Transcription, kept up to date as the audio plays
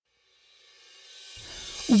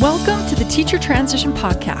Welcome to the Teacher Transition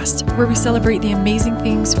Podcast, where we celebrate the amazing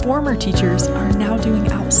things former teachers are now doing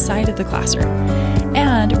outside of the classroom,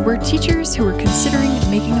 and where teachers who are considering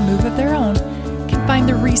making a move of their own can find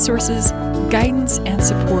the resources, guidance, and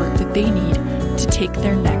support that they need to take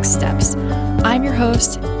their next steps. I'm your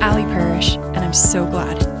host, Allie Parrish, and I'm so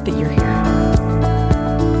glad that you're here.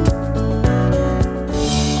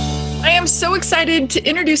 I'm so excited to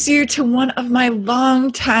introduce you to one of my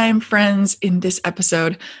longtime friends in this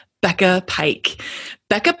episode, Becca Pike.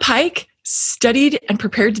 Becca Pike studied and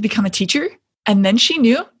prepared to become a teacher, and then she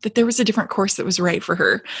knew that there was a different course that was right for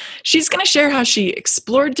her. She's going to share how she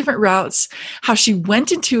explored different routes, how she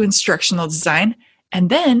went into instructional design,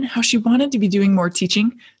 and then how she wanted to be doing more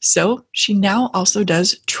teaching. So she now also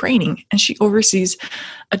does training, and she oversees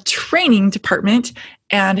a training department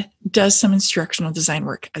and does some instructional design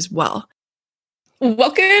work as well.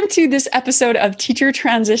 Welcome to this episode of Teacher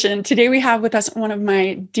Transition. Today we have with us one of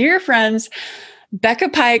my dear friends, Becca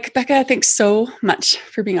Pike. Becca, thanks so much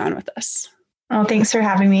for being on with us. Oh, thanks for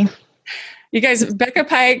having me. You guys, Becca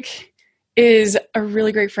Pike is a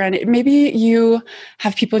really great friend. Maybe you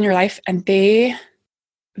have people in your life and they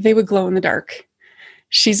would glow in the dark.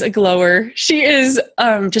 She's a glower. She is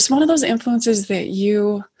just one of those influences that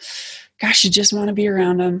you just want to be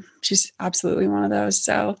around them. She's absolutely one of those.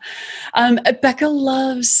 So Becca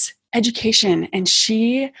loves education, and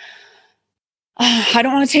she, I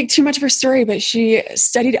don't want to take too much of her story, but she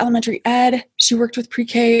studied elementary ed. She worked with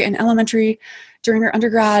pre-K and elementary during her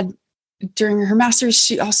undergrad. During her master's,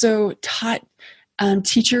 she also taught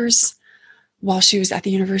teachers while she was at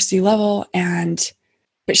the university level.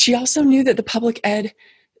 But she also knew that the public ed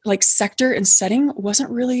sector and setting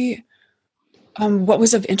wasn't really what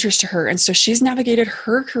was of interest to her. And so she's navigated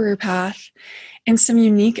her career path in some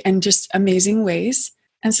unique and just amazing ways.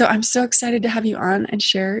 And so I'm so excited to have you on and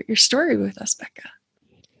share your story with us, Becca.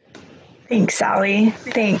 Thanks, Sally.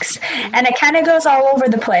 Thanks. And it kind of goes all over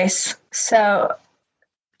the place. So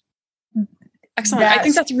excellent. I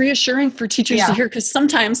think that's reassuring for teachers to hear, because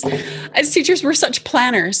sometimes as teachers, we're such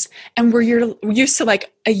planners, and we're used to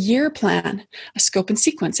a year plan, a scope and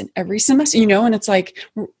sequence in every semester, and it's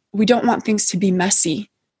we don't want things to be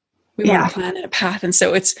messy. We want to plan in a path. And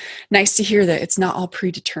so it's nice to hear that it's not all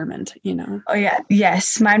predetermined, Oh, yeah.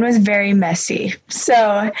 Yes. Mine was very messy.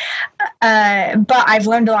 So, but I've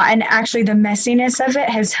learned a lot. And actually the messiness of it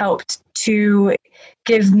has helped to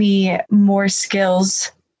give me more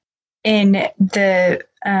skills in the,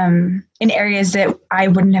 in areas that I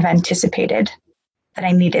wouldn't have anticipated that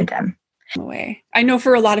I needed them. I know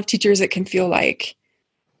for a lot of teachers, it can feel like,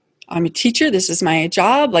 I'm a teacher. This is my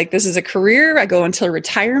job. This is a career. I go until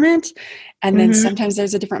retirement. And then sometimes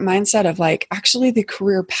there's a different mindset of actually the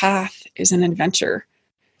career path is an adventure,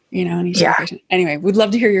 in each location. Anyway, we'd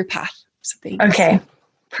love to hear your path. So thanks. Okay,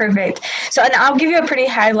 perfect. So, and I'll give you a pretty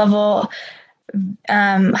high level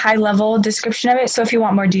description of it. So if you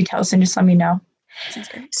want more details, then just let me know. Sounds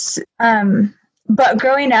great. But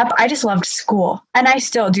growing up, I just loved school, and I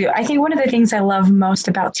still do. I think one of the things I love most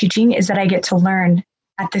about teaching is that I get to learn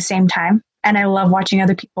at the same time. And I love watching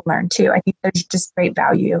other people learn too. I think there's just great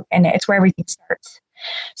value in it. It's where everything starts.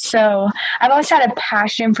 So I've always had a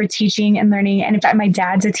passion for teaching and learning. And in fact, my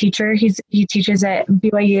dad's a teacher. He teaches at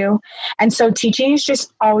BYU. And so teaching has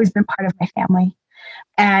just always been part of my family.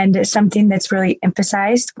 And something that's really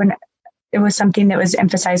emphasized it was something that was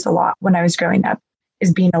emphasized a lot when I was growing up,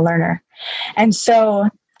 is being a learner. And so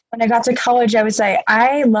when I got to college, I was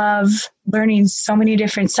I love learning so many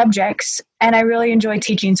different subjects, and I really enjoy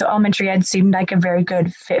teaching. So elementary ed seemed like a very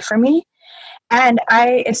good fit for me. And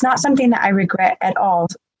it's not something that I regret at all.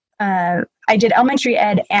 I did elementary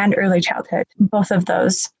ed and early childhood, both of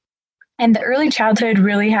those. And the early childhood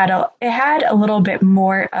really had a little bit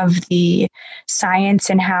more of the science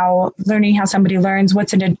and learning how somebody learns,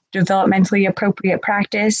 what's a developmentally appropriate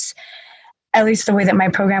practice, at least the way that my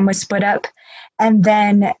program was split up. And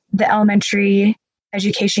then the elementary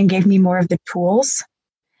education gave me more of the tools.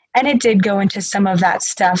 And it did go into some of that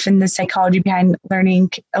stuff and the psychology behind learning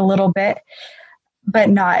a little bit, but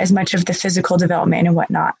not as much of the physical development and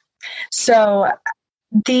whatnot. So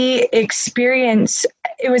the experience,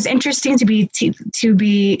 it was interesting to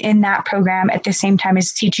be in that program at the same time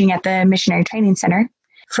as teaching at the Missionary Training Center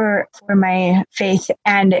for my faith.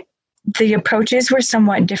 And the approaches were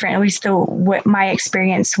somewhat different, at least what my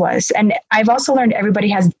experience was. And I've also learned everybody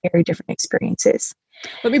has very different experiences.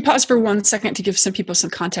 Let me pause for 1 second to give some people some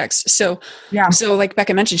context. So like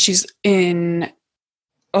Becca mentioned, she's in,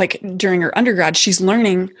 during her undergrad, she's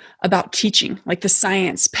learning about teaching, the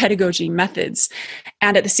science, pedagogy, methods.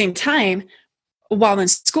 And at the same time, while in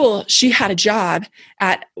school, she had a job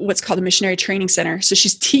at what's called a missionary training center. So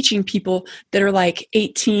she's teaching people that are like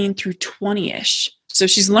 18 through 20-ish. So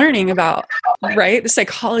she's learning about, right, the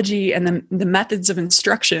psychology and the methods of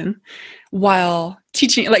instruction while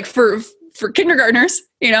teaching, like for kindergartners,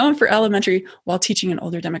 and for elementary, while teaching an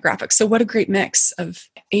older demographic. So what a great mix of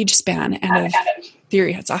age span and of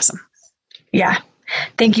theory. That's awesome. Yeah.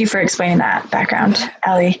 Thank you for explaining that background,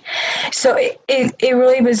 Ellie. So it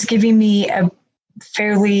really was giving me a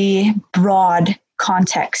fairly broad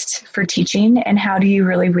context for teaching and how do you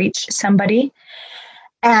really reach somebody.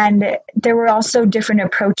 And there were also different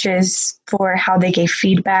approaches for how they gave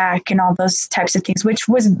feedback and all those types of things, which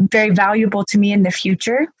was very valuable to me in the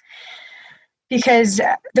future. Because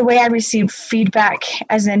the way I received feedback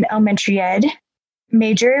as an elementary ed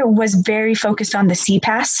major was very focused on the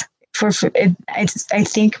CPAS. I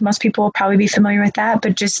think most people will probably be familiar with that,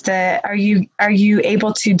 but just are you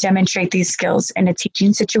able to demonstrate these skills in a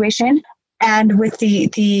teaching situation? And with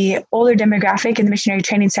the older demographic in the missionary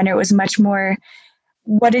training center, it was much more,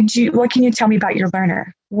 what can you tell me about your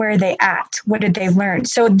learner? Where are they at? What did they learn?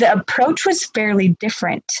 So the approach was fairly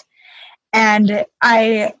different. And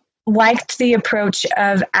I liked the approach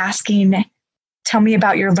of asking, tell me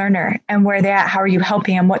about your learner and where they're at. How are you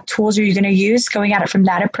helping them? What tools are you going to use? Going at it from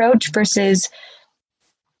that approach versus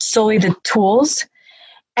solely the tools.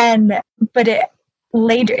 But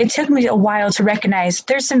it took me a while to recognize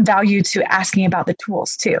there's some value to asking about the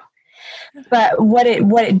tools too. But what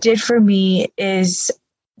it did for me is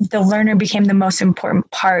the learner became the most important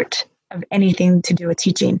part of anything to do with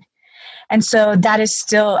teaching. And so that's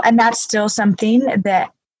still something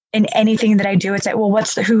that in anything that I do, it's like, well,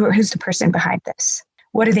 who's the person behind this?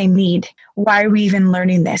 What do they need? Why are we even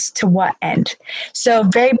learning this? To what end? So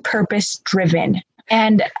very purpose driven.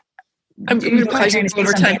 And I'm going to pause you one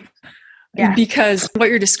more time. Yeah. Because what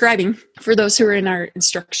you're describing, for those who are in our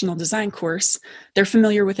instructional design course, they're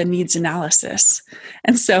familiar with a needs analysis.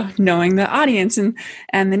 And so knowing the audience and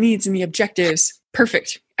the needs and the objectives,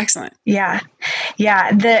 perfect. Excellent. Yeah. Yeah.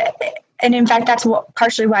 And in fact, that's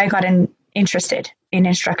partially why I got interested in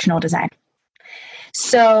instructional design.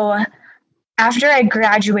 So after I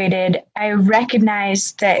graduated, I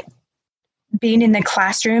recognized that being in the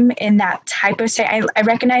classroom in that type of setting, I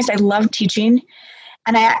recognized I love teaching,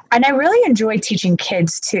 and I really enjoy teaching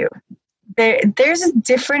kids too. There's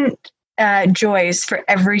different joys for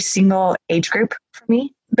every single age group for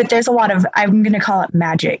me, but there's a lot of, I'm going to call it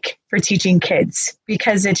magic for teaching kids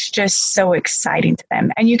because it's just so exciting to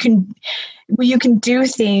them. And you can do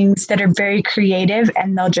things that are very creative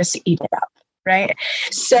and they'll just eat it up. Right.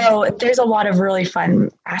 So there's a lot of really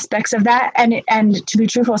fun aspects of that. And to be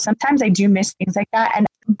truthful, sometimes I do miss things like that.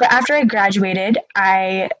 But after I graduated,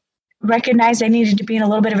 I recognized I needed to be in a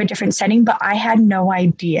little bit of a different setting, but I had no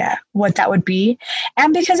idea what that would be.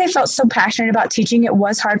 And because I felt so passionate about teaching, it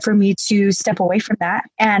was hard for me to step away from that.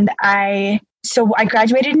 And so I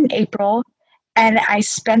graduated in April, and I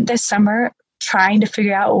spent this summer trying to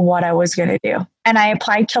figure out what I was going to do. And I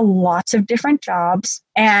applied to lots of different jobs,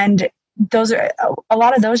 and a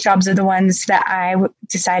lot of those jobs are the ones that I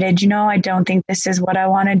decided, I don't think this is what I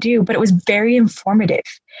want to do, but it was very informative.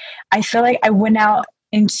 I feel like I went out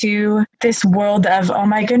into this world of, oh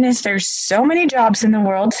my goodness, there's so many jobs in the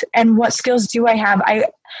world. And what skills do I have?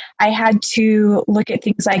 I had to look at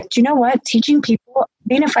things like, do you know what? Teaching people,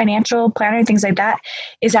 being a financial planner, things like that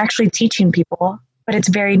is actually teaching people, but it's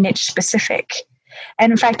very niche specific.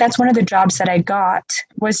 And in fact, that's one of the jobs that I got,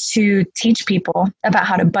 was to teach people about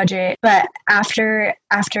how to budget. But after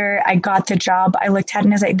I got the job, I looked at it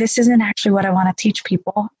and I was like, this isn't actually what I want to teach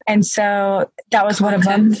people. And so that was one of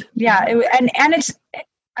them. Yeah. And it's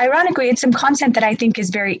ironically, it's some content that I think is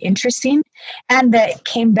very interesting and that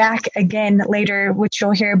came back again later, which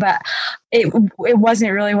you'll hear, but it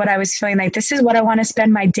wasn't really what I was feeling like. This is what I want to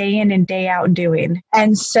spend my day in and day out doing.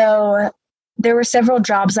 And so there were several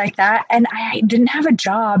jobs like that, and I didn't have a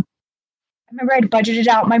job. I remember I'd budgeted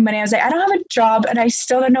out my money. I was like, I don't have a job, and I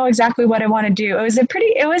still don't know exactly what I want to do. It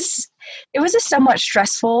was a somewhat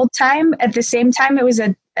stressful time. At the same time, it was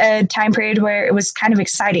a time period where it was kind of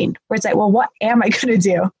exciting, where it's like, well, what am I going to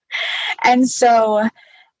do? And so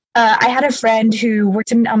I had a friend who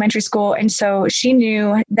worked in elementary school, and so she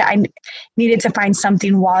knew that I needed to find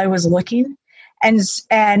something while I was looking, and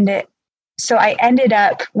so I ended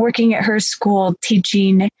up working at her school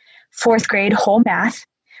teaching fourth grade whole math,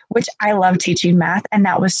 which I love teaching math. And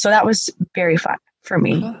that was very fun for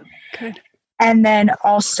me. Oh, good. And then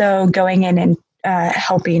also going in and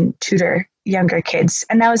helping tutor younger kids.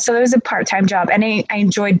 And it was a part-time job. And I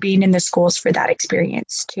enjoyed being in the schools for that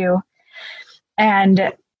experience too.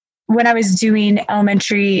 And when I was doing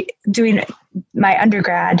my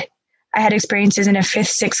undergrad, I had experiences in a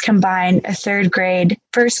 5th, 6th combined, a 3rd grade,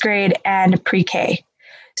 1st grade, and pre-K.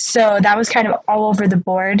 So that was kind of all over the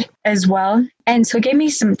board as well. And so it gave me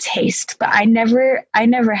some taste, but I never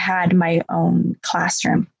had my own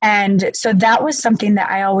classroom. And so that was something that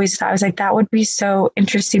I always thought, I was like, that would be so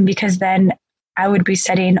interesting, because then I would be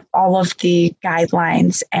setting all of the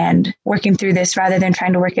guidelines and working through this rather than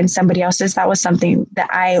trying to work in somebody else's. That was something that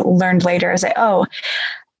I learned later. I was like, oh,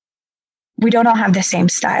 we don't all have the same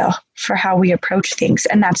style for how we approach things.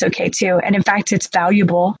 And that's okay too. And in fact, it's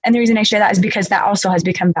valuable. And the reason I share that is because that also has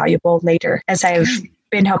become valuable later as I've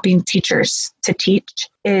been helping teachers to teach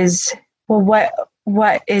is, well,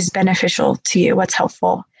 what is beneficial to you? What's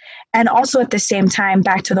helpful? And also at the same time,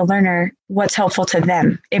 back to the learner, what's helpful to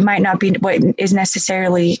them. It might not be what is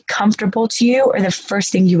necessarily comfortable to you or the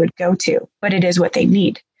first thing you would go to, but it is what they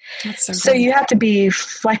need. So you have to be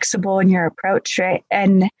flexible in your approach, right?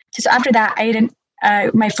 And so after that, I didn't.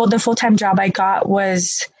 The full-time job I got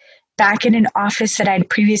was back in an office that I'd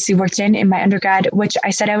previously worked in my undergrad, which I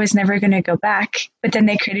said I was never going to go back. But then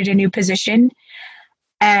they created a new position,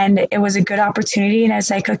 and it was a good opportunity. And I was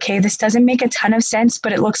like, okay, this doesn't make a ton of sense,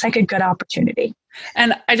 but it looks like a good opportunity.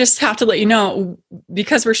 And I just have to let you know,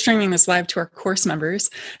 because we're streaming this live to our course members,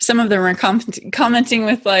 some of them are commenting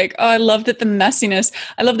with like, oh, I love that the messiness,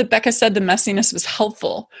 I love that Becca said the messiness was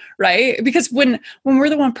helpful, right? Because when we're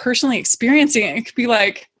the one personally experiencing it, it could be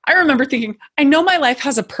like, I remember thinking, I know my life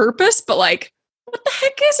has a purpose, but like, what the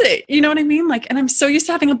heck is it? You know what I mean? Like, and I'm so used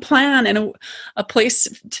to having a plan and a place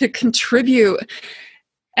to contribute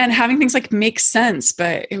and having things like make sense,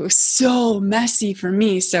 but it was so messy for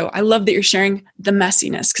me. So I love that you're sharing the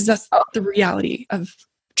messiness, because that's the reality of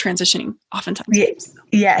transitioning oftentimes.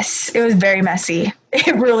 Yes, it was very messy.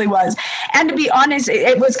 It really was. And to be honest,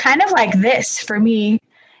 it was kind of like this for me,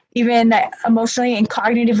 even emotionally and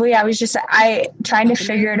cognitively. I was just trying to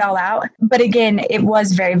figure it all out. But again, it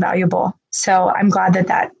was very valuable. So I'm glad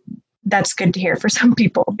that's good to hear for some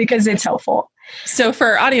people, because it's helpful. So for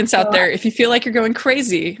our audience out there, if you feel like you're going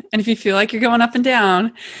crazy and if you feel like you're going up and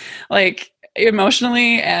down, like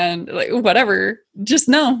emotionally and like whatever, just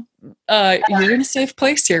know you're in a safe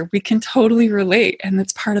place here. We can totally relate, and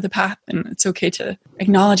it's part of the path, and it's okay to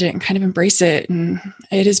acknowledge it and kind of embrace it. And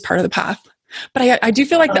it is part of the path. But I do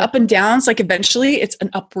feel like the up and downs, like eventually it's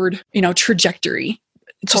an upward, trajectory.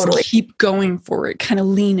 Just totally keep going forward, kind of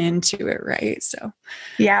lean into it, right? So,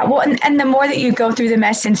 yeah. Well, and the more that you go through the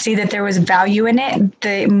mess and see that there was value in it,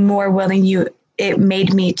 the more willing it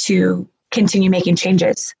made me to continue making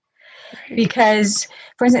changes. Right. Because,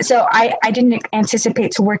 for instance, so I didn't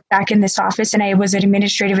anticipate to work back in this office, and I was an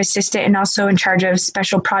administrative assistant and also in charge of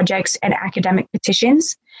special projects and academic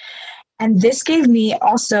petitions. And this gave me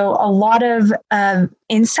also a lot of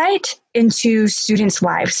insight into students'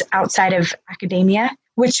 lives outside of academia,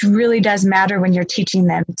 which really does matter when you're teaching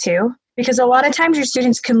them too. Because a lot of times your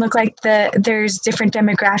students can look like there's different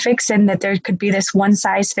demographics and that there could be this one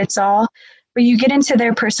size fits all, but you get into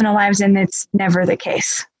their personal lives and it's never the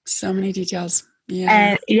case. So many details.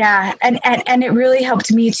 Yeah. And it really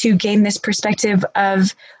helped me to gain this perspective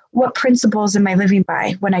of what principles am I living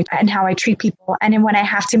by and how I treat people. And then when I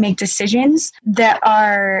have to make decisions that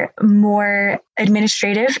are more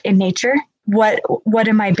administrative in nature, what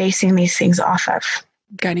am I basing these things off of?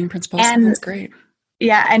 Guiding principles. And that's great.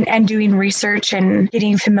 Yeah. And doing research and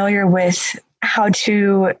getting familiar with how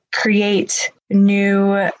to create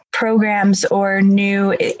new programs or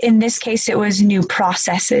in this case, it was new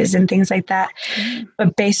processes and things like that,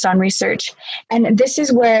 but based on research. And this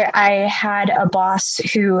is where I had a boss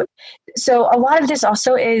so a lot of this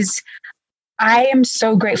also is, I am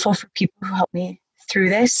so grateful for people who helped me through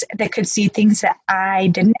this, that could see things that I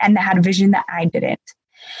didn't and that had a vision that I didn't.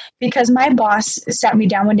 Because my boss sat me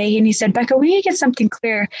down one day and he said, Becca, we need to get something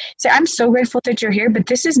clear. So I'm so grateful that you're here, but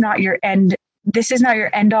this is not your end. This is not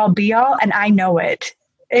your end all be all. And I know it,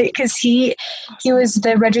 because he was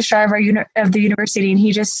the registrar of the university. And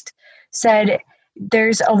he just said,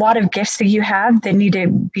 there's a lot of gifts that you have that need to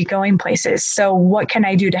be going places. So what can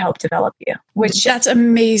I do to help develop you? Which that's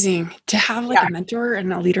amazing to have a mentor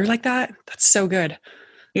and a leader like that. That's so good.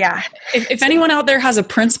 Yeah. If anyone out there has a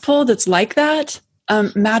principal that's like that,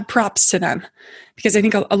 mad props to them, because I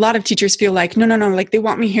think a lot of teachers feel like, no, like they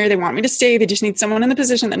want me here. They want me to stay. They just need someone in the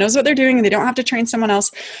position that knows what they're doing and they don't have to train someone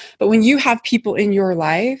else. But when you have people in your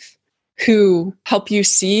life who help you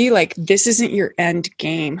see like, this isn't your end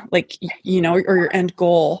game, like, or your end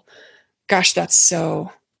goal, gosh, that's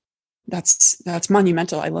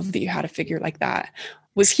monumental. I love that you had a figure like that.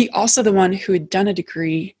 Was he also the one who had done a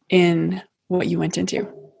degree in what you went into?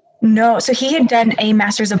 No, so he had done a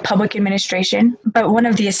master's of public administration, but one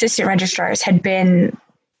of the assistant registrars had been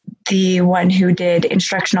the one who did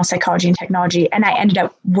instructional psychology and technology, and I ended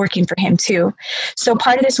up working for him too. So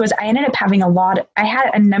part of this was I ended up having I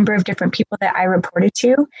had a number of different people that I reported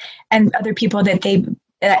to, and other people that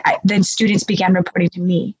then students began reporting to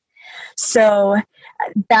me. So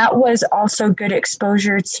that was also good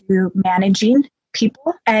exposure to managing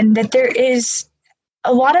people, and that there is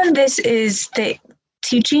a lot of this is that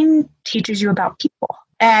teaching teaches you about people,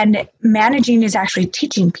 and managing is actually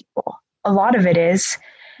teaching people. A lot of it is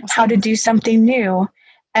how to do something new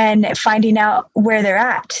and finding out where they're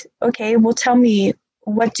at. Okay, well, tell me,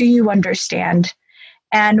 what do you understand?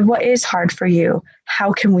 And what is hard for you?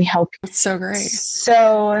 How can we help you? That's so great.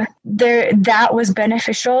 So that was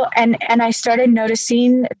beneficial. And I started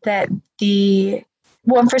noticing that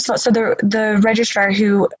first of all, so the registrar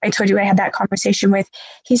who I told you I had that conversation with,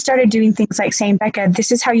 he started doing things like saying, Becca,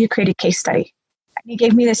 this is how you create a case study. And he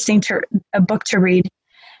gave me this a book to read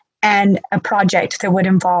and a project that would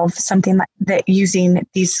involve something like that using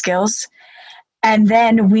these skills. And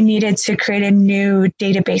then we needed to create a new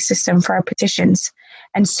database system for our petitions.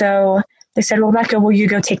 And so they said, well, Becca, will you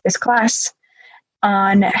go take this class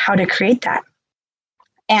on how to create that?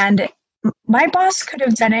 And my boss could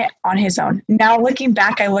have done it on his own. Now looking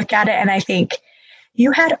back, I look at it and I think,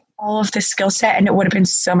 you had all of the skill set and it would have been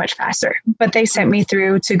so much faster. But they sent me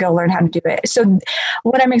through to go learn how to do it. So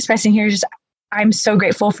what I'm expressing here is I'm so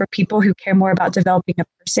grateful for people who care more about developing a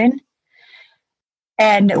person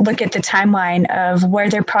and look at the timeline of where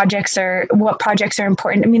their projects are, what projects are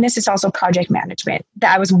important. I mean, this is also project management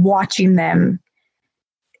that I was watching them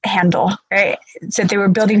handle, right? So they were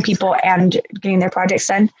building people and getting their projects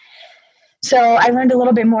done. So I learned a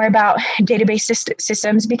little bit more about database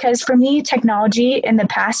systems, because for me, technology in the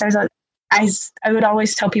past, I would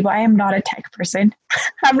always tell people I am not a tech person.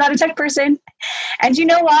 I'm not a tech person. And you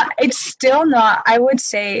know what? It's still not, I would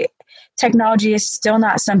say technology is still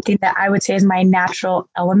not something that I would say is my natural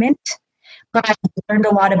element, but I've learned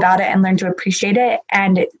a lot about it and learned to appreciate it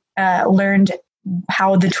and learned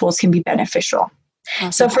how the tools can be beneficial.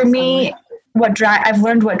 Awesome. So for me, I've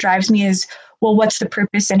learned what drives me is, well, what's the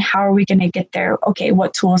purpose and how are we going to get there? Okay,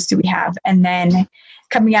 what tools do we have? And then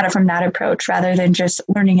coming at it from that approach rather than just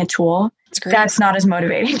learning a tool. That's not as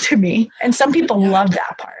motivating to me. And some people love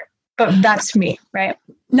that part, but that's me, right?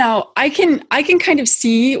 Now, I can kind of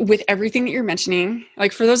see with everything that you're mentioning,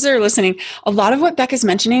 like for those that are listening, a lot of what Becca's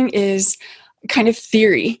mentioning is kind of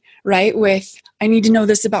theory, right? With, I need to know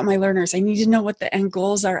this about my learners. I need to know what the end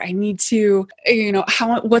goals are. I need to,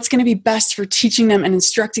 what's going to be best for teaching them and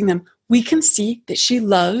instructing them. We can see that she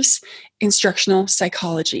loves instructional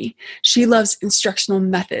psychology. She loves instructional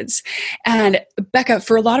methods. And Becca,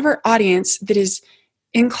 for a lot of our audience that is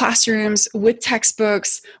in classrooms with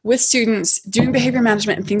textbooks, with students doing behavior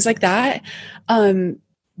management and things like that,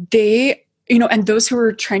 they, and those who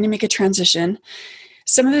are trying to make a transition,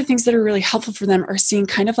 some of the things that are really helpful for them are seeing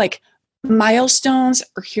kind of like milestones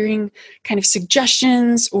or hearing kind of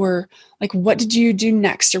suggestions or like, what did you do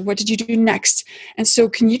next? Or what did you do next? And so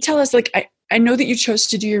can you tell us, like, I know that you chose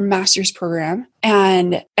to do your master's program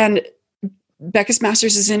and Becca's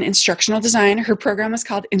master's is in instructional design. Her program is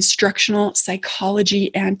called Instructional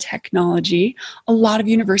Psychology and Technology. A lot of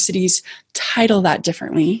universities title that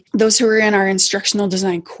differently. Those who are in our instructional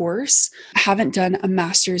design course haven't done a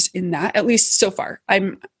master's in that, at least so far.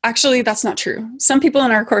 That's not true. Some people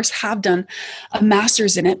in our course have done a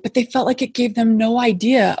master's in it, but they felt like it gave them no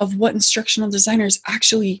idea of what instructional designers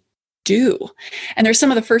actually do. And there's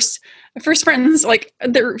some of the first friends, like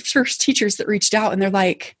their first teachers that reached out and they're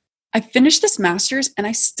like, I finished this master's and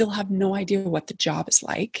I still have no idea what the job is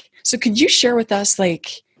like. So could you share with us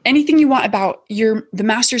like anything you want about the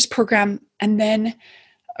master's program? And then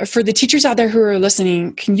for the teachers out there who are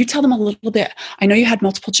listening, can you tell them a little bit? I know you had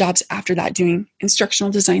multiple jobs after that doing instructional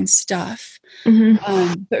design stuff.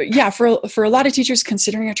 Mm-hmm. But yeah, for a lot of teachers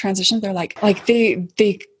considering a transition, they're like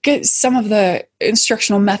they get some of the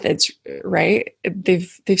instructional methods, right? They've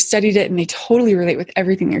studied it and they totally relate with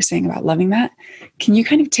everything you're saying about loving that. Can you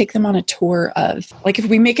kind of take them on a tour of, like, if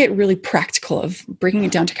we make it really practical of bringing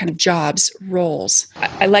it down to kind of jobs, roles?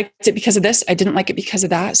 I liked it because of this. I didn't like it because of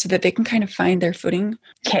that, so that they can kind of find their footing.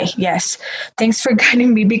 Okay. Yes. Thanks for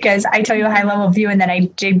guiding me, because I tell you a high level view and then I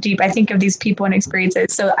dig deep. I think of these people and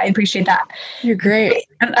experiences. So I appreciate that. You're great.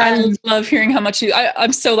 And I love hearing how much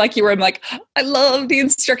I'm so like you where I'm like, I love the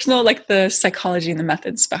instructional, like the psychology and the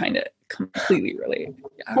methods behind it. Completely relate.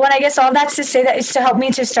 Yeah. Well, I guess all that's to say that is to help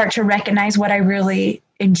me to start to recognize what I really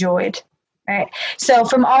enjoyed, Right. So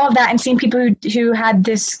from all of that and seeing people who had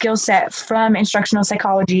this skill set from instructional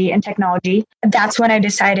psychology and technology, that's when I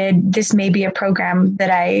decided this may be a program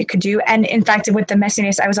that I could do. And in fact, with the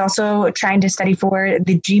messiness, I was also trying to study for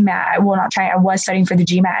the GMAT. Well, not trying, I was studying for the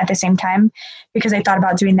GMAT at the same time because I thought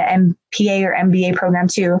about doing the MPA or MBA program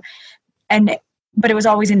too. But it was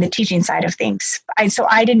always in the teaching side of things. So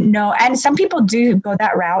I didn't know. And some people do go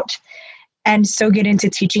that route and so get into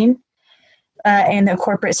teaching in the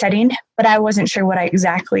corporate setting, but I wasn't sure what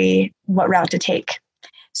route to take.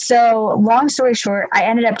 So long story short, I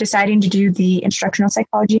ended up deciding to do the instructional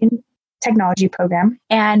psychology and technology program.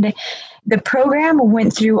 And the program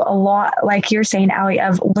went through a lot, like you're saying, Allie,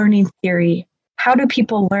 of learning theory. How do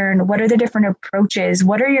people learn? What are the different approaches?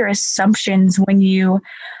 What are your assumptions when you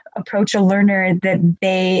approach a learner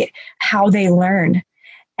how they learn?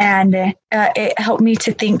 And it helped me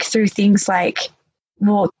to think through things like,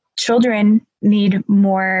 well, children need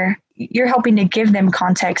more. You're helping to give them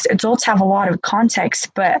context. Adults have a lot of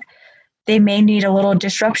context, but they may need a little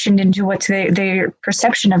disruption into what their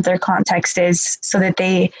perception of their context is so that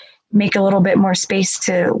they make a little bit more space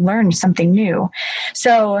to learn something new.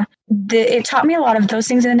 So it taught me a lot of those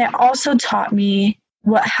things. And it also taught me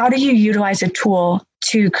how do you utilize a tool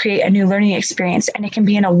to create a new learning experience? And it can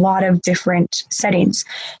be in a lot of different settings.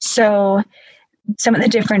 So some of the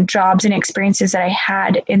different jobs and experiences that I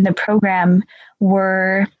had in the program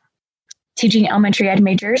were teaching elementary ed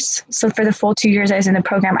majors. So for the full 2 years I was in the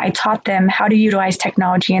program, I taught them how to utilize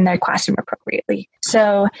technology in their classroom appropriately.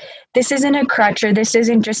 So this isn't a crutch, or this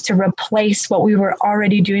isn't just to replace what we were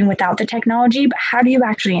already doing without the technology, but how do you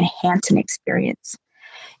actually enhance an experience?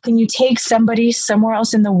 Can you take somebody somewhere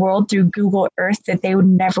else in the world through Google Earth that they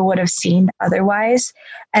would have seen otherwise?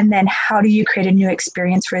 And then how do you create a new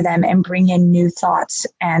experience for them and bring in new thoughts?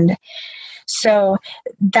 And so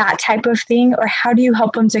that type of thing, or how do you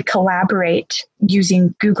help them to collaborate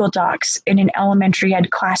using Google Docs in an elementary ed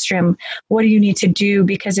classroom? What do you need to do?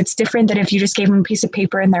 Because it's different than if you just gave them a piece of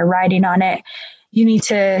paper and they're writing on it. You need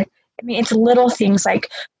to, it's little things like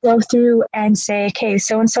go through and say, okay,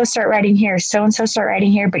 so-and-so start writing here, so-and-so start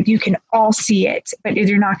writing here, but you can all see it, but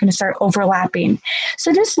you're not going to start overlapping.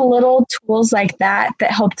 So just little tools like that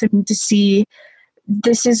help them to see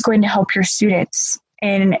this is going to help your students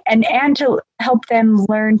and to help them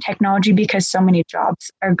learn technology, because so many jobs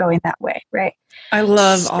are going that way, right? I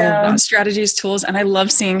love all of that, strategies, tools, and I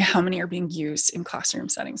love seeing how many are being used in classroom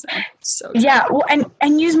settings now. So yeah, well,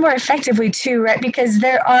 and used more effectively too, right? Because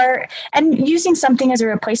and using something as a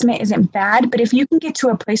replacement isn't bad, but if you can get to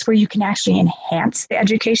a place where you can actually enhance the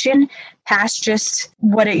education past just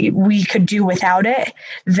what we could do without it,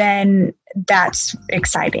 then that's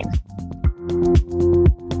exciting.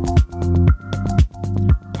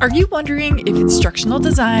 Are you wondering if instructional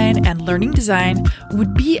design and learning design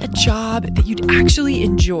would be a job that you'd actually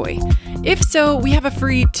enjoy? If so, we have a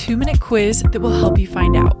free 2-minute quiz that will help you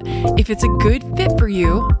find out. If it's a good fit for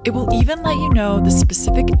you, it will even let you know the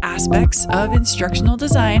specific aspects of instructional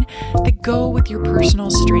design that go with your personal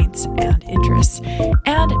strengths and interests.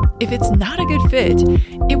 And if it's not a good fit,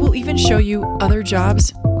 it will even show you other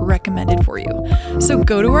jobs recommended for you. So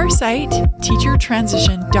go to our site,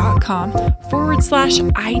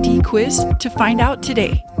 teachertransition.com/ID quiz to find out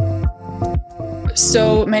today.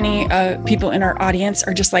 So many people in our audience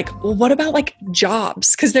are just like, well, what about like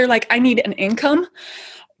jobs? Because they're like, I need an income.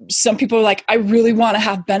 Some people are like, I really want to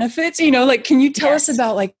have benefits. Can you tell us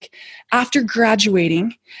about, like, after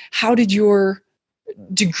graduating, how did your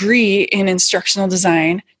degree in instructional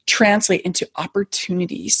design translate into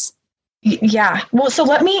opportunities? Yeah. Well, so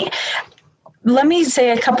let me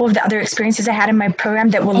say a couple of the other experiences I had in my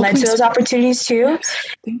program that led to those opportunities too.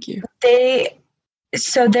 Yes. Thank you.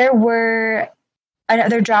 So there were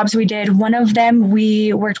other jobs we did. One of them,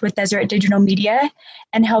 we worked with Deseret Digital Media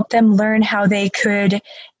and helped them learn how they could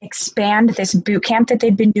expand this boot camp that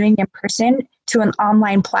they'd been doing in person to an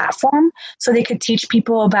online platform so they could teach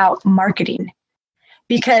people about marketing.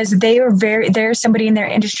 Because there's somebody in their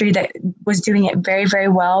industry that was doing it very, very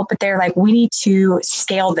well, but they're like, we need to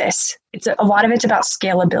scale this. A lot of it's about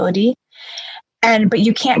scalability. But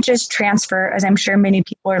you can't just transfer, as I'm sure many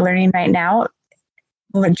people are learning right now,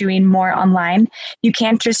 doing more online. You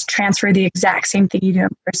can't just transfer the exact same thing you do in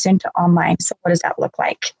person to online. So what does that look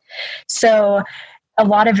like? So a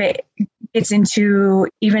lot of it gets into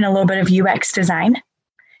even a little bit of UX design.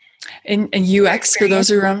 And UX, for those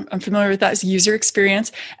who are unfamiliar with that, is user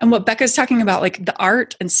experience. And what Becca's talking about, like the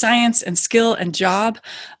art and science and skill and job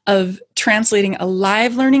of translating a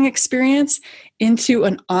live learning experience into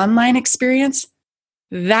an online experience,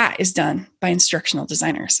 that is done by instructional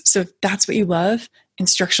designers. So if that's what you love,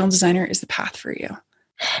 instructional designer is the path for you.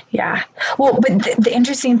 Yeah. Well, but the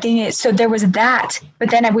interesting thing is, so there was that,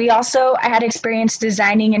 but then I had experience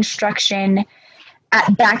designing instruction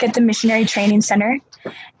back at the Missionary Training Center.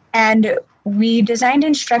 And we designed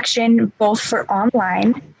instruction both for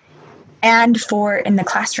online and for in the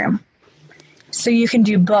classroom. So you can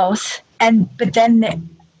do both. And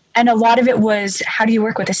a lot of it was, how do you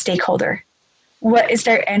work with a stakeholder? What is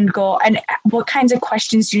their end goal? And what kinds of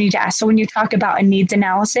questions do you need to ask? So when you talk about a needs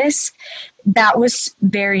analysis, that was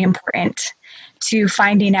very important to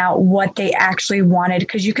finding out what they actually wanted,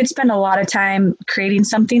 because you could spend a lot of time creating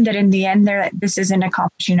something that in the end, this isn't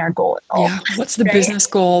accomplishing our goal at all. Yeah. What's the business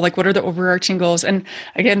goal? Like, what are the overarching goals? And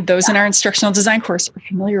again, those in our instructional design course are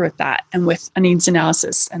familiar with that and with a needs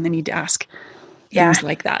analysis, and they need to ask things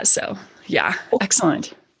like that. So yeah,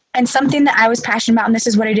 excellent. And something that I was passionate about, and this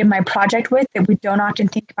is what I did my project with, that we don't often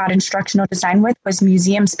think about instructional design with, was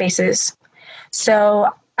museum spaces. So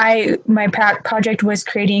my project was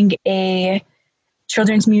creating a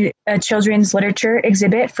children's literature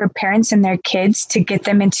exhibit for parents and their kids to get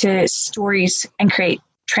them into stories and create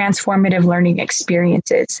transformative learning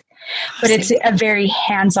experiences. But it's a very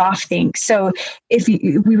hands-off thing. So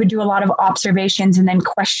we would do a lot of observations and then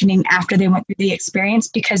questioning after they went through the experience,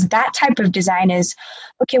 because that type of design is,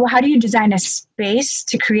 okay, well, how do you design a space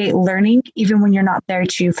to create learning even when you're not there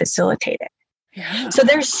to facilitate it? Yeah. So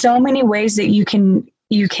there's so many ways that you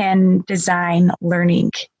can design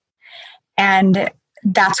learning. And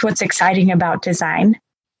that's what's exciting about design,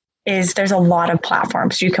 is there's a lot of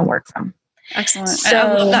platforms you can work from. Excellent. So, and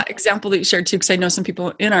I love that example that you shared too, because I know some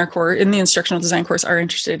people in our core, in the instructional design course, are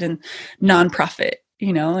interested in nonprofit,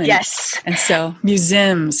 and, yes. And so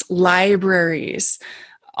museums, libraries,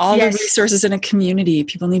 all the resources in a community,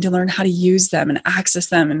 people need to learn how to use them and access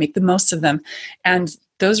them and make the most of them. And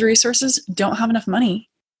those resources don't have enough money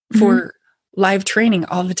for live training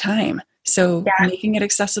all the time. So making it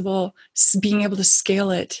accessible, being able to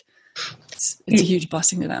scale it, it's a huge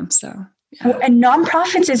blessing to them. So. Yeah. And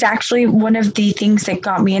nonprofits is actually one of the things that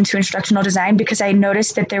got me into instructional design, because I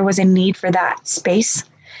noticed that there was a need for that space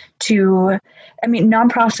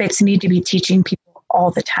nonprofits need to be teaching people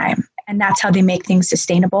all the time, and that's how they make things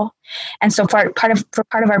sustainable. And so for part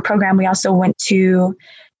of our program, we also went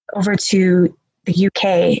over to the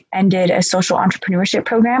UK and did a social entrepreneurship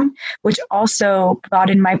program, which also brought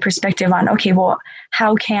in my perspective on, okay, well,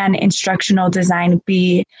 how can instructional design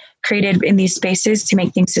be created in these spaces to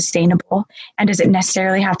make things sustainable? And does it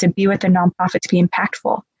necessarily have to be with a nonprofit to be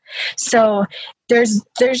impactful? So there's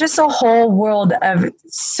just a whole world of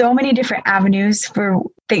so many different avenues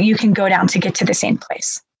that you can go down to get to the same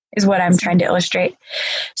place, is what I'm trying to illustrate.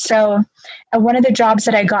 So one of the jobs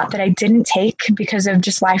that I got that I didn't take because of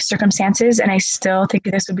just life circumstances, and I still think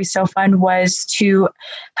this would be so fun, was to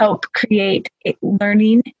help create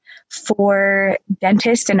learning for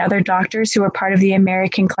dentists and other doctors who are part of the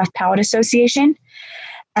American Cleft Palate Association.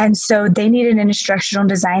 And so they needed an instructional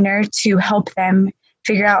designer to help them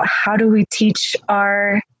figure out, how do we teach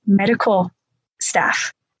our medical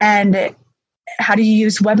staff, and how do you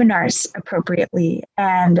use webinars appropriately,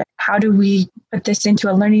 and how do we put this into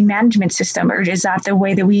a learning management system, or is that the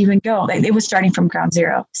way that we even go? It was starting from ground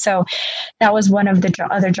zero. So that was one of the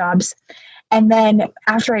other jobs. And then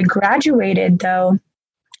after I graduated, though,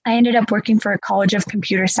 I ended up working for a college of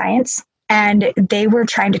computer science, and they were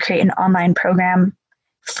trying to create an online program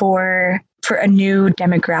for a new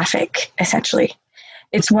demographic, essentially.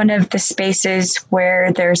 It's one of the spaces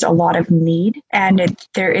where there's a lot of need, and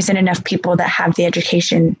there isn't enough people that have the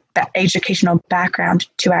educational background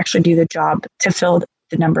to actually do the job, to fill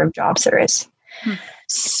the number of jobs there is.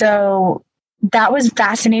 So that was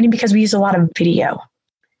fascinating, because we use a lot of video.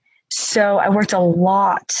 So I worked a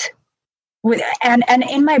lot with, and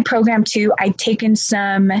in my program too, I took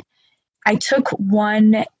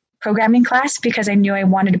one programming class because I knew I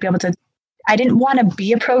wanted to be able to, I didn't want to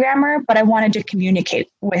be a programmer, but I wanted to communicate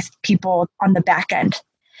with people on the back end.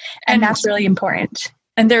 And that's really important.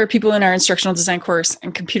 And there are people in our instructional design course,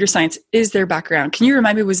 and computer science is their background. Can you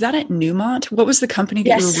remind me, was that at Newmont? What was the company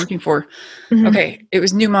that you were working for? Mm-hmm. Okay. It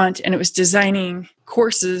was Newmont, and it was designing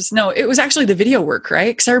courses. No, it was actually the video work,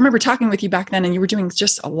 right? Because I remember talking with you back then, and you were doing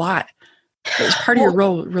just a lot. It was part of your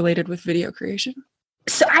role related with video creation.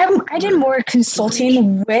 So I did more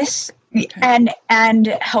consulting with and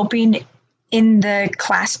helping in the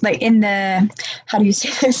class, like in the, how do you say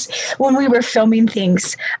this? When we were filming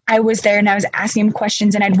things, I was there and I was asking them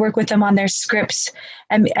questions, and I'd work with them on their scripts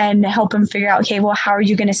and help them figure out, okay, well, how are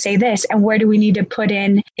you going to say this? And where do we need to put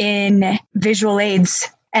in visual aids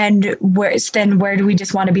And where do we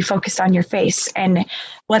just want to be focused on your face? And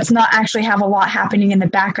let's not actually have a lot happening in the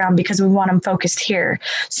background because we want them focused here.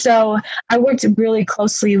 So I worked really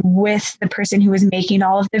closely with the person who was making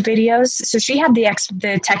all of the videos. So she had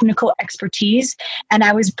the technical expertise, and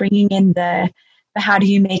I was bringing in the how do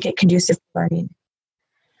you make it conducive to learning?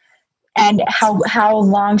 And how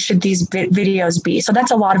long should these videos be? So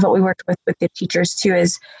that's a lot of what we worked with the teachers too,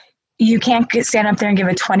 is you can't stand up there and give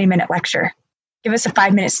a 20-minute lecture. Give us a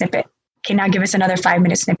 5-minute snippet. Okay, now give us another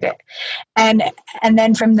 5-minute snippet. And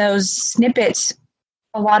then from those snippets,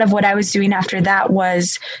 a lot of what I was doing after that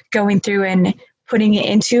was going through and putting it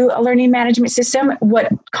into a learning management system.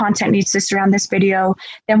 What content needs to surround this video,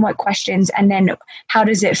 then what questions, and then how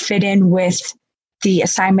does it fit in with the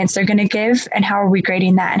assignments they're going to give, and how are we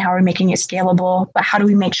grading that, and how are we making it scalable, but how do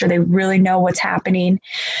we make sure they really know what's happening?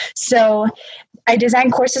 So I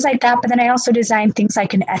designed courses like that, but then I also designed things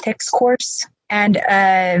like an ethics course, and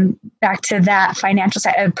back to that financial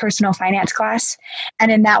side, a personal finance class.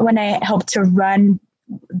 And in that one, I helped to run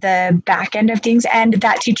the back end of things. And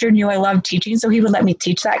that teacher knew I loved teaching, so he would let me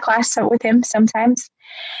teach that class with him sometimes.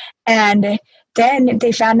 And then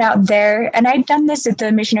they found out there, and I'd done this at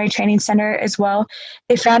the Missionary Training Center as well,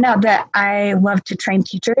 they found out that I love to train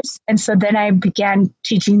teachers. And so then I began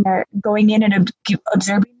going in and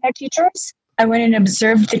observing their teachers. I went and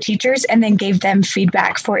observed the teachers and then gave them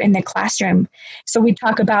feedback for in the classroom. So we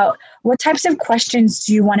talk about what types of questions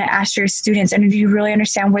do you want to ask your students, and do you really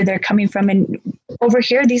understand where they're coming from? And over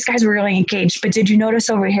here, these guys were really engaged, but did you notice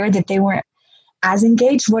over here that they weren't as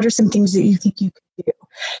engaged? What are some things that you think you could do?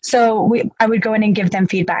 So I would go in and give them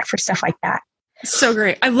feedback for stuff like that. So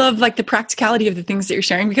great. I love like the practicality of the things that you're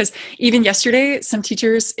sharing, because even yesterday, some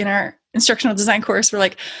teachers in our instructional design course were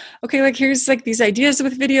like, okay, like here's like these ideas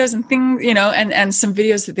with videos and things, and some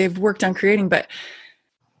videos that they've worked on creating. But,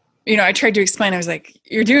 I tried to explain, I was like,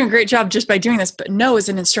 you're doing a great job just by doing this. But no, as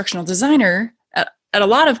an instructional designer at a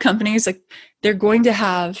lot of companies, like they're going to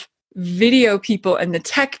have video people and the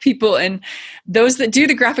tech people and those that do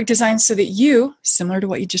the graphic design, so that you, similar to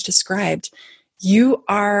what you just described, you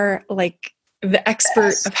are like the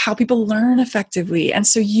expert of how people learn effectively. And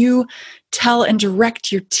so you tell and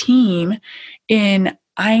direct your team in,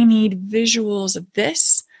 I need visuals of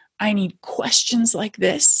this. I need questions like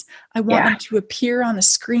this. I want them to appear on the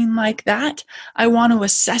screen like that. I want to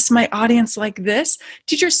assess my audience like this.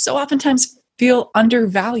 Teachers so oftentimes feel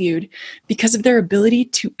undervalued because of their ability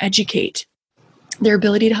to educate, their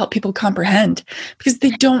ability to help people comprehend, because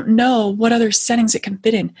they don't know what other settings it can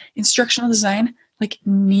fit in. Instructional design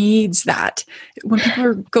needs that. When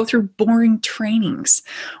people go through boring trainings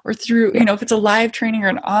or through, if it's a live training or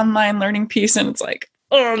an online learning piece and it's like,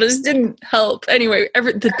 oh, this didn't help. Anyway,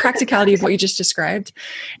 the practicality of what you just described.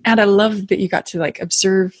 And I love that you got to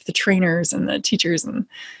observe the trainers and the teachers and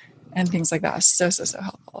things like that. So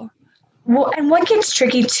helpful. Well, and what gets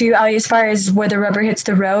tricky too, Ali, as far as where the rubber hits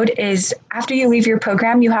the road, is after you leave your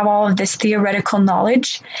program, you have all of this theoretical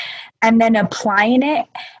knowledge and then applying it.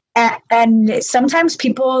 And sometimes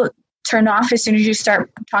people turn off as soon as you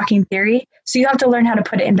start talking theory. So you have to learn how to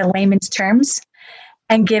put it into layman's terms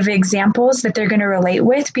and give examples that they're going to relate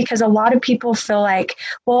with, because a lot of people feel like,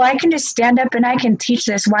 well, I can just stand up and I can teach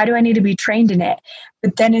this. Why do I need to be trained in it?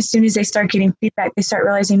 But then as soon as they start getting feedback, they start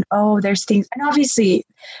realizing, oh, there's things. And obviously,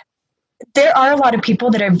 there are a lot of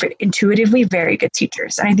people that are intuitively very good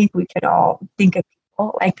teachers. And I think we could all think of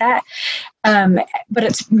people like that. But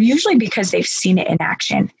it's usually because they've seen it in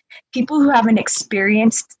action. People who haven't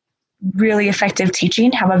experienced really effective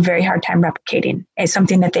teaching have a very hard time replicating. It's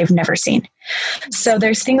something that they've never seen. So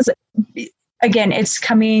there's things, again, it's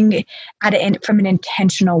coming at it from an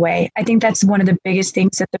intentional way. I think that's one of the biggest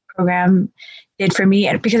things that the program did for me.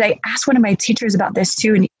 And because I asked one of my teachers about this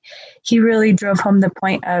too, and he really drove home the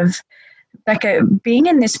point of, Becca, being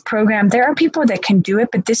in this program, there are people that can do it,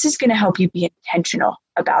 but this is going to help you be intentional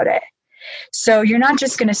about it. So you're not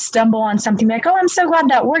just going to stumble on something like, oh, I'm so glad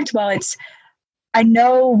that worked well. It's, I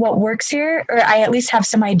know what works here, or I at least have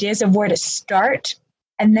some ideas of where to start.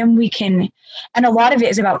 And then we can, and a lot of it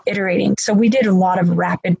is about iterating. So we did a lot of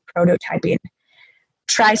rapid prototyping.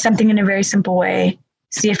 Try something in a very simple way,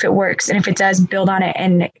 see if it works. And if it does, build on it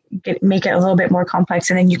and make it a little bit more complex.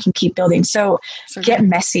 And then you can keep building. So get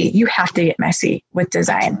messy. You have to get messy with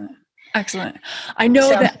design. Excellent. I know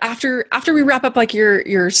that after we wrap up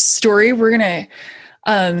your story, we're going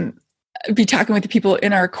to be talking with the people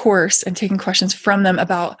in our course and taking questions from them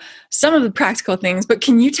about some of the practical things. But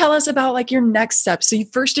can you tell us about your next steps? So you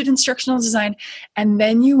first did instructional design and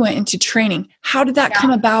then you went into training. How did that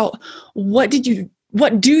come about? What did you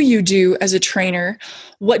what do you do as a trainer?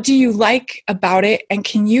 What do you like about it? And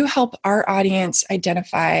can you help our audience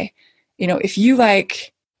identify, if you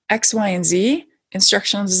like X, Y, and Z,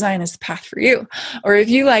 instructional design is the path for you. Or if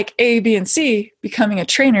you like A, B, and C, becoming a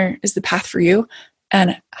trainer is the path for you.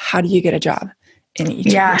 And how do you get a job in each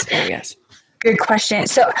of those areas? Good question.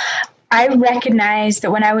 So I recognized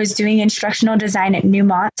that when I was doing instructional design at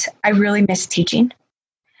Newmont, I really missed teaching.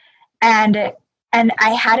 And I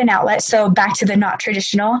had an outlet. So back to the not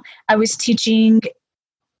traditional, I was teaching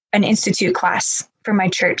an institute class for my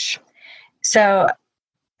church. So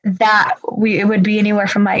it would be anywhere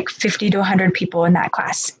from like 50 to 100 people in that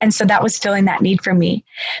class. And so that was filling that need for me.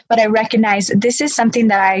 But I recognized this is something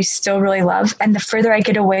that I still really love. And the further I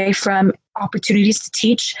get away from opportunities to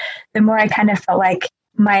teach, the more I kind of felt like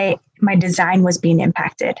my design was being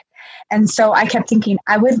impacted. And so I kept thinking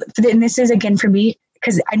and this is again for me,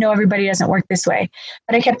 because I know everybody doesn't work this way,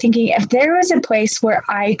 but I kept thinking if there was a place where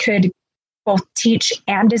I could both teach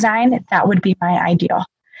and design, that would be my ideal.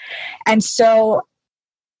 And so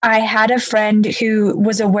I had a friend who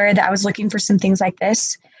was aware that I was looking for some things like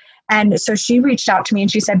this. And so she reached out to me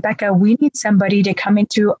and she said, Becca, we need somebody to come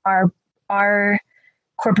into our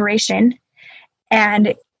corporation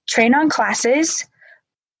and train on classes.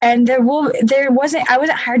 And I wasn't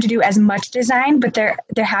hired to do as much design, but there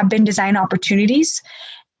have been design opportunities.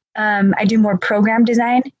 I do more program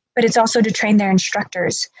design, but it's also to train their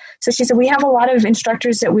instructors. So she said, we have a lot of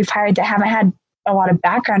instructors that we've hired that haven't had a lot of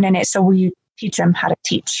background in it. So will you teach them how to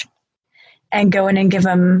teach and go in and give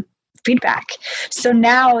them feedback? So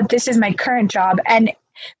now this is my current job. And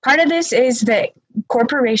part of this is that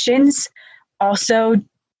corporations also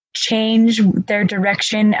change their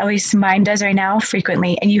direction, at least mine does right now,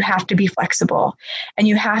 frequently. And you have to be flexible. And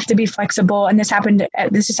this has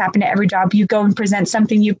happened at every job. You go and present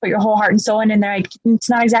something, you put your whole heart and soul in, and they're like, it's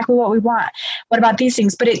not exactly what we want. What about these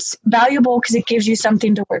things? But it's valuable because it gives you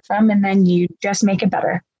something to work from, and then you just make it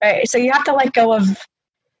better. Right? So you have to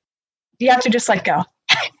just let go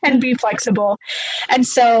and be flexible. And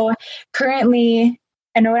so currently,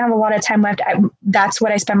 I know I have a lot of time left. That's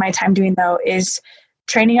what I spend my time doing though, is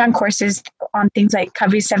training on courses on things like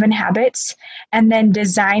Covey's 7 Habits, and then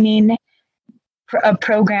designing a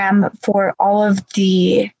program for all of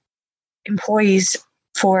the employees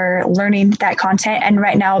for learning that content. And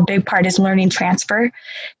right now, a big part is learning transfer,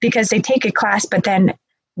 because they take a class, but then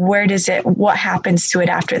what happens to it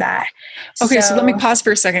after that? Okay, so let me pause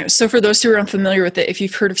for a second. So for those who are unfamiliar with it, if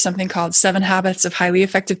you've heard of something called 7 Habits of Highly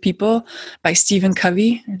Effective People by Stephen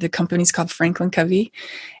Covey, the company's called Franklin Covey,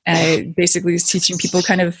 and basically is teaching people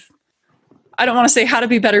kind of, I don't want to say how to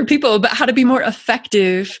be better people, but how to be more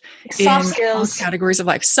effective in all categories of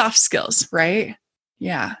life. Soft skills, right?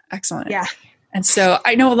 Yeah, excellent. Yeah. And so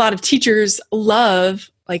I know a lot of teachers love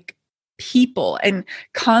like people and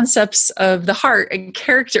concepts of the heart and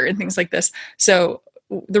character and things like this. So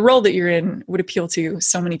the role that you're in would appeal to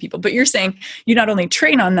so many people. But you're saying you not only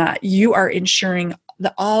train on that, you are ensuring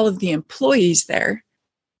that all of the employees there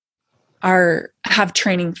have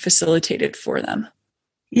training facilitated for them.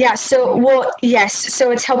 Yeah. Yes.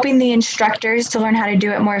 So it's helping the instructors to learn how to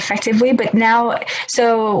do it more effectively. But now,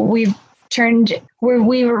 we're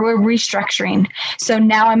restructuring. So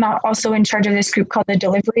now I'm also in charge of this group called the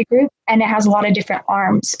delivery group, and it has a lot of different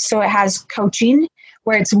arms. So it has coaching,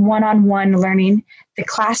 where it's one-on-one learning, the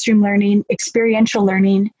classroom learning, experiential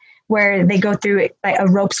learning, where they go through like a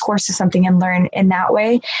ropes course or something and learn in that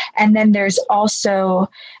way. And then there's also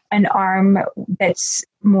an arm that's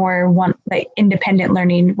more independent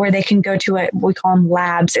learning, where they can go to we call them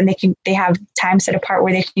labs, and they have time set apart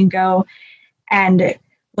where they can go and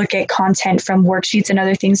look at content from worksheets and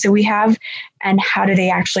other things that we have, and how do they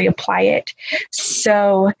actually apply it.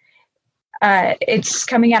 So it's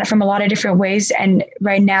coming at it from a lot of different ways. And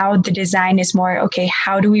right now the design is more, okay,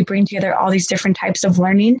 how do we bring together all these different types of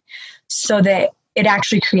learning so that it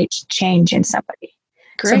actually creates change in somebody?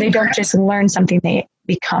 Great. So they don't just learn something, they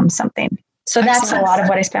become something. So Excellent. That's a lot of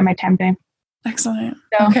what I spend my time doing. Excellent.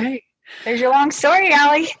 So, okay. There's your long story,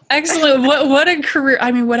 Allie. Excellent. What a career.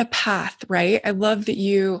 I mean, what a path, right? I love that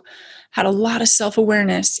you had a lot of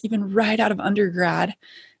self-awareness, even right out of undergrad,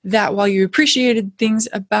 that while you appreciated things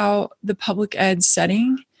about the public ed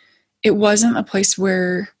setting, it wasn't a place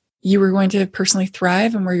where you were going to personally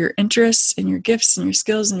thrive and where your interests and your gifts and your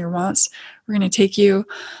skills and your wants were going to take you.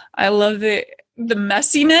 I love the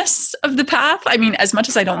messiness of the path. I mean, as much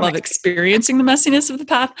as I don't love experiencing the messiness of the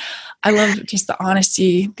path, I love just the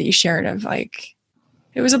honesty that you shared of like,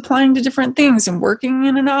 it was applying to different things and working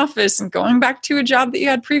in an office and going back to a job that you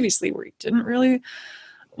had previously where you didn't really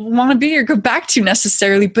want to be or go back to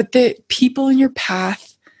necessarily, but the people in your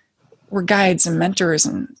path were guides and mentors.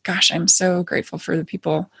 And gosh, I'm so grateful for the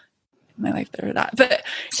people in my life that are that. But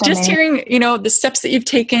just hearing, the steps that you've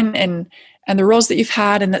taken and the roles that you've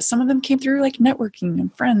had, and that some of them came through like networking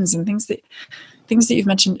and friends and things that you've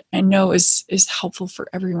mentioned, I know is helpful for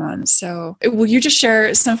everyone. So will you just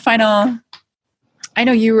share some final, I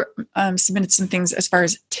know you submitted some things as far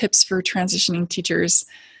as tips for transitioning teachers.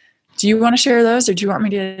 Do you want to share those, or do you want me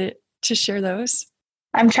to share those?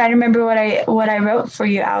 I'm trying to remember what I wrote for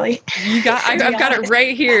you, Allie. I've got it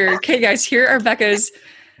right here. Okay, guys, here are Becca's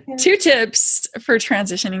 2 tips for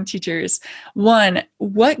transitioning teachers. 1,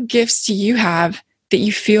 what gifts do you have that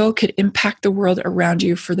you feel could impact the world around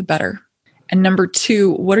you for the better? And number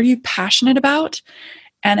 2, what are you passionate about?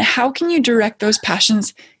 And how can you direct those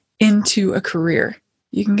passions into a career?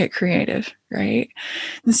 You can get creative, right?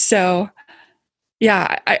 And so,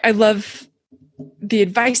 yeah, I love the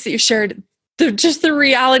advice that you shared, just the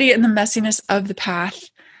reality and the messiness of the path,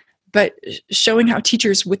 but showing how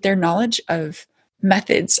teachers, with their knowledge of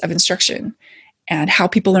methods of instruction and how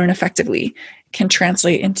people learn effectively, can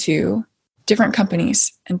translate into different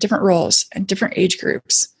companies and different roles and different age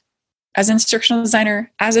groups as an instructional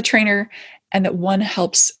designer, as a trainer, and that one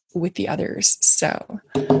helps with the others. So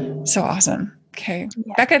awesome. Okay.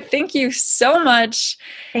 Yeah. Becca, thank you so much.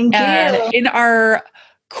 Thank you. In our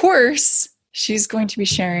course, she's going to be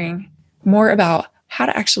sharing more about how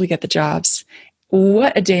to actually get the jobs,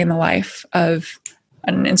 what a day in the life of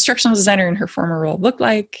an instructional designer in her former role looked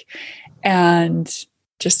like, and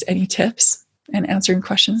just any tips and answering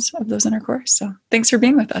questions of those in our course. So thanks for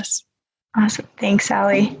being with us. Awesome. Thanks,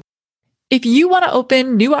 Allie. If you want to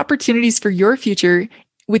open new opportunities for your future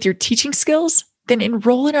with your teaching skills, then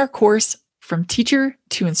enroll in our course, From Teacher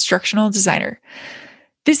to Instructional Designer.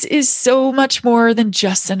 This is so much more than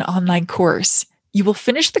just an online course. You will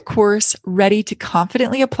finish the course ready to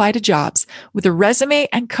confidently apply to jobs with a resume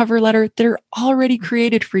and cover letter that are already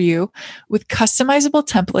created for you, with customizable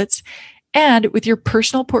templates, and with your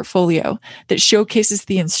personal portfolio that showcases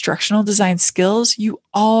the instructional design skills you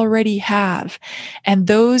already have and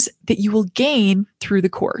those that you will gain through the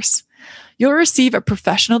course. You'll receive a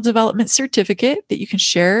professional development certificate that you can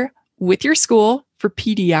share with your school for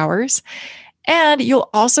PD hours. And you'll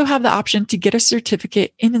also have the option to get a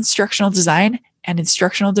certificate in instructional design and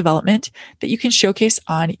instructional development that you can showcase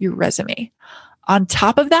on your resume. On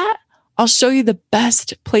top of that, I'll show you the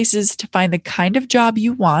best places to find the kind of job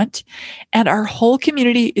you want. And our whole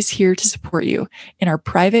community is here to support you in our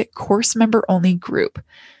private course member only group.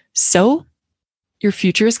 So your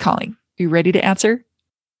future is calling. Are you ready to answer?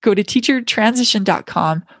 Go to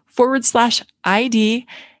teachertransition.com/ID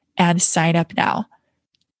and sign up now.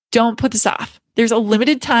 Don't put this off. There's a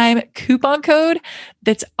limited time coupon code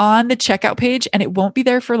that's on the checkout page, and it won't be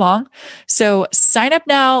there for long. So sign up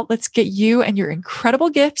now. Let's get you and your incredible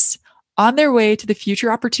gifts on their way to the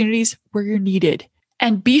future opportunities where you're needed.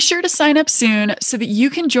 And be sure to sign up soon so that you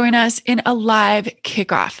can join us in a live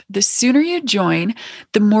kickoff. The sooner you join,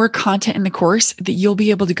 the more content in the course that you'll be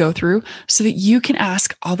able to go through so that you can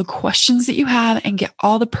ask all the questions that you have and get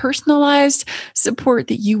all the personalized support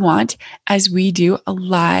that you want as we do a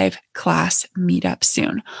live class meetup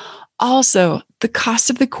soon. Also, the cost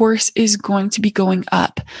of the course is going to be going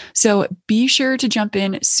up. So be sure to jump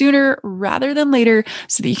in sooner rather than later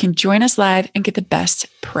so that you can join us live and get the best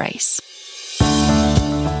price.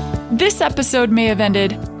 This episode may have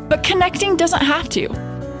ended, but connecting doesn't have to.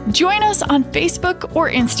 Join us on Facebook or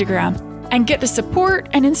Instagram and get the support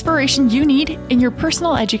and inspiration you need in your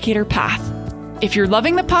personal educator path. If you're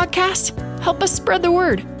loving the podcast, help us spread the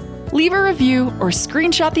word. Leave a review or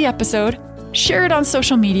screenshot the episode, share it on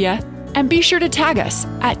social media, and be sure to tag us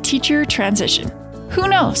at Teacher Transition. Who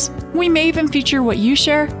knows? We may even feature what you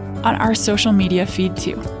share on our social media feed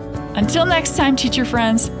too. Until next time, teacher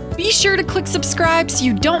friends, be sure to click subscribe so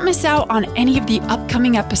you don't miss out on any of the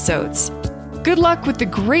upcoming episodes. Good luck with the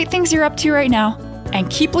great things you're up to right now, and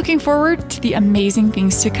keep looking forward to the amazing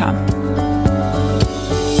things to come.